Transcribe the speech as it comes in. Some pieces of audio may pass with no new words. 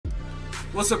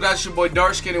What's up, guys? It's your boy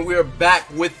Darkskin, and we are back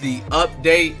with the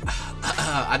update.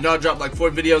 I know I dropped like 4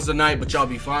 videos tonight, but y'all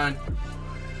be fine.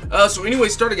 So anyway,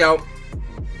 starting out,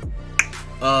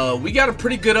 we got a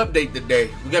pretty good update today.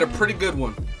 We got a pretty good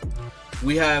one.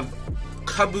 We have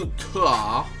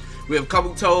Kabuto. We have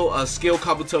Kabuto, skill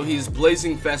Kabuto. He's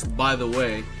blazing fast, by the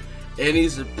way, and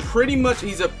he's pretty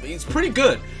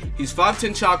good. He's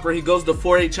 510 chakra. He goes to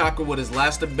 4-8 chakra with his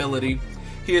last ability.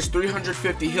 He has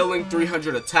 350 healing,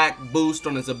 300 attack boost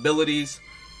on his abilities.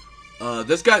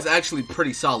 This guy's actually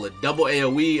pretty solid. Double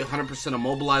AoE, 100%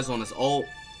 immobilize on his ult.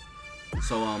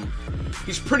 So,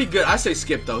 he's pretty good. I say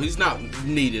skip, though. He's not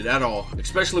needed at all.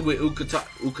 Especially with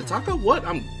Ukataka? What?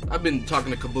 I've been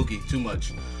talking to Kabuki too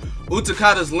much.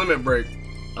 Utakata's limit break.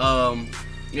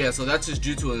 Yeah, so that's his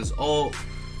jutsu and his ult.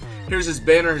 Here's his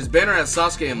banner. His banner has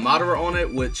Sasuke and Madara on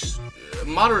it, which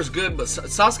Madara is good, but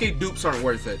Sasuke dupes aren't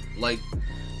worth it. Like,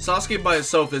 Sasuke by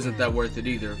itself isn't that worth it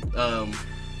either.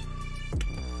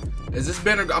 Is this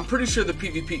banner? I'm pretty sure the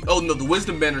PvP. Oh no, the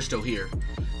Wisdom banner's still here,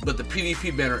 but the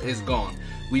PvP banner is gone.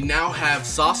 We now have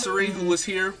Sasori, who was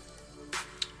here.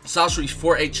 Sasori's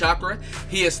 4-8 chakra.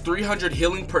 He has 300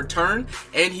 healing per turn,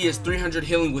 and he has 300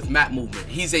 healing with map movement.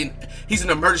 He's an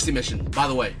emergency mission, by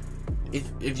the way.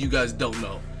 If you guys don't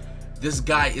know, this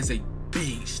guy is a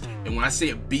beast. And when I say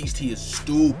a beast, he is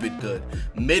stupid good.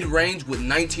 Mid-range with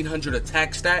 1900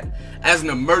 attack stat as an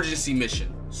emergency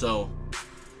mission. So,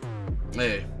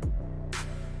 hey.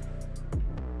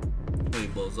 He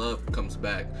blows up, comes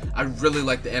back. I really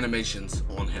like the animations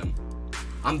on him.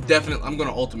 I'm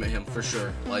gonna ultimate him for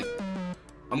sure. Like,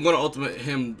 I'm gonna ultimate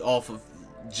him off of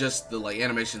just the like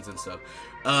animations and stuff.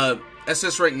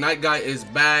 SS rank Night Guy is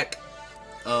back.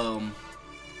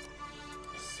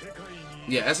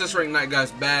 Yeah, SS rank Night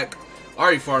Guy's back. I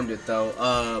already farmed it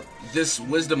though. This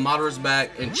Wisdom Madara's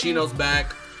back, and Chino's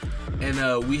back, and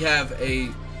we have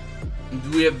the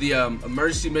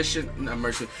emergency mission. Not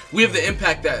emergency. We have the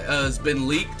impact that has been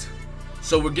leaked.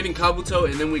 So we're getting Kabuto,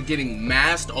 and then we're getting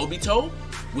masked Obito,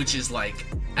 which is like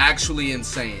actually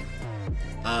insane.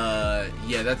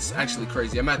 Yeah, that's actually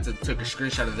crazy. I'm about to take a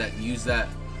screenshot of that and use that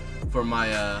for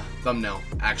my thumbnail,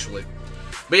 actually.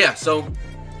 But yeah, so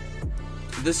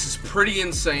this is pretty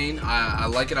insane. I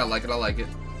like it. I like it. I like it.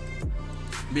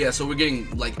 But yeah, so we're getting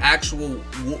like actual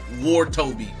War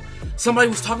Toby. Somebody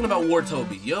was talking about War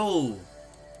Toby. Yo,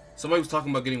 somebody was talking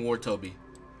about getting War Toby.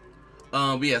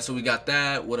 But yeah, so we got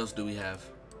that. What else do we have?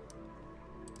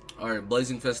 All right,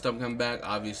 Blazing Fest stuff coming back,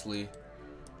 obviously.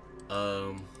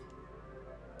 What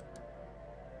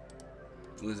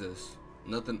is this?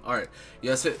 Nothing. All right.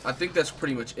 Yes, I think that's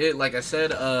pretty much it. Like I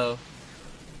said,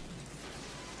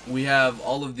 we have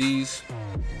all of these.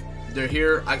 They're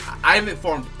here. I haven't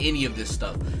farmed any of this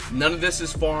stuff. None of this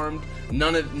is farmed.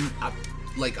 None of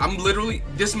like I'm literally.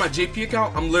 This is my JP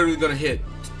account. I'm literally gonna hit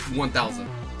 1,000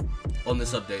 on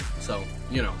this update. So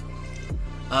you know,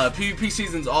 PvP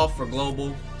season's off for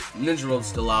global. Ninja Road's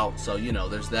still out. So you know,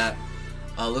 there's that.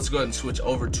 Let's go ahead and switch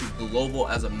over to global.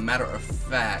 As a matter of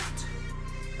fact.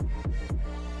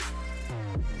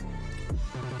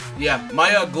 Yeah,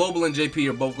 my global and JP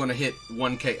are both going to hit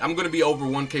 1K. I'm going to be over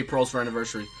 1K pros for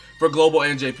anniversary for global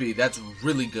and JP. That's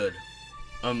really good.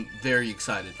 I'm very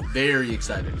excited. Very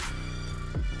excited.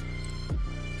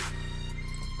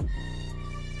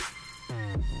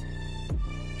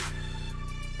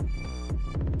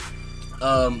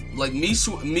 Like me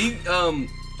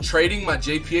trading my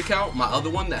JP account, my other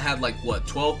one that had like what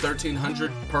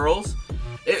 1,1300 pearls.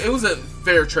 It was a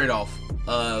fair trade-off.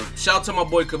 Shout out to my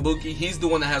boy Kabuki. He's the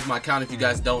one that has my account. If you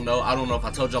guys don't know, I don't know if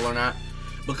I told y'all or not,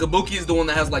 but Kabuki is the one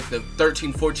that has like the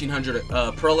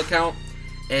 1,400 pearl account,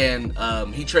 and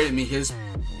he traded me his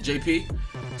JP.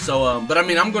 So, but I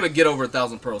mean, I'm gonna get over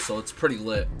 1,000 pearls, so it's pretty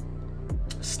lit.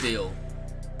 Still.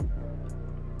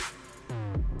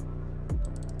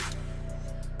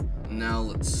 Now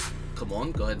let's come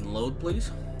on. Go ahead and load,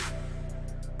 please.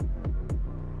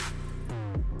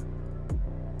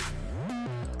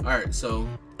 Alright, so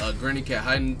Granny Cat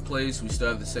hiding place. We still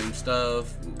have the same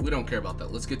stuff. We don't care about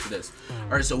that. Let's get to this.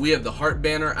 Alright, so we have the Heart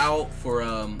banner out for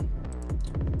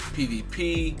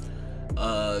PvP.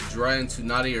 Dry and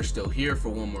Tsunade are still here for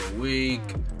 1 more week.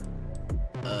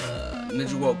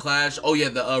 Ninja World Clash. Oh yeah,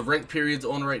 the rank period's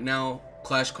on right now.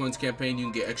 Clash Coins campaign. You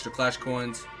can get extra Clash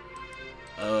Coins.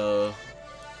 Oh,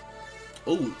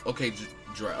 okay.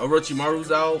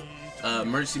 Orochimaru's out.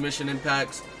 Emergency mission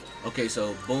impacts. Okay,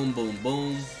 so boom, boom,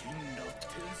 boom.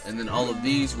 And then all of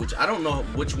these, which I don't know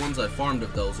which ones I farmed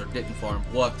of those or didn't farm.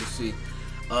 We'll have to see.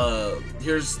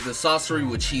 Here's the Sasori,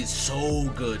 which he's so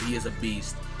good. He is a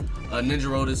beast. Ninja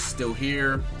Road is still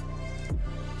here.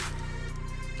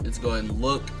 Let's go ahead and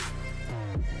look.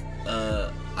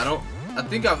 I don't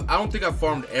think I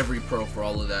farmed every pro for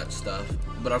all of that stuff,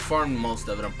 but I farmed most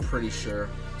of it, I'm pretty sure.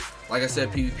 Like I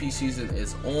said, PvP season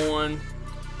is on.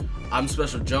 I'm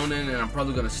Special Jonin, and I'm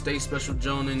probably gonna stay Special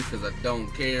Jonin because I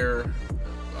don't care.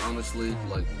 Honestly,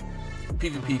 like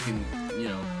PvP can, you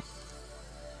know.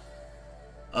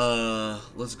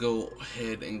 Let's go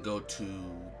ahead and go to.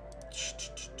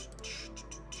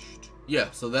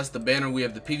 Yeah, so that's the banner. We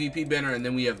have the PvP banner, and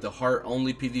then we have the heart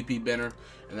only PvP banner,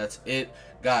 and that's it,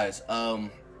 guys.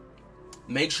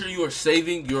 Make sure you are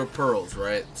saving your pearls,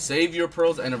 right? Save your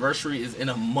pearls. Anniversary is in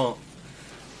a month.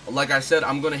 Like I said,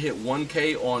 I'm gonna hit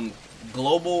 1K on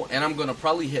global, and I'm gonna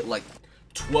probably hit like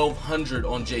 1200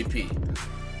 on JP,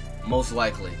 most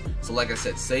likely. So like I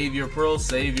said, save your pearls,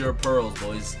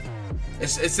 boys.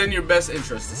 It's in your best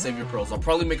interest to save your pearls. I'll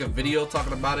probably make a video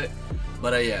talking about it.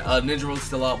 But yeah, Ninja Road's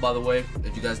still out, by the way,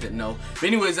 if you guys didn't know. But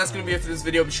anyways, that's going to be it for this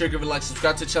video. Be sure to give it a like,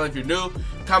 subscribe to the channel if you're new.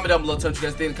 Comment down below, tell me what you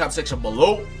guys think in the comment section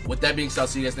below. With that being said, I'll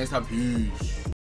see you guys next time. Peace.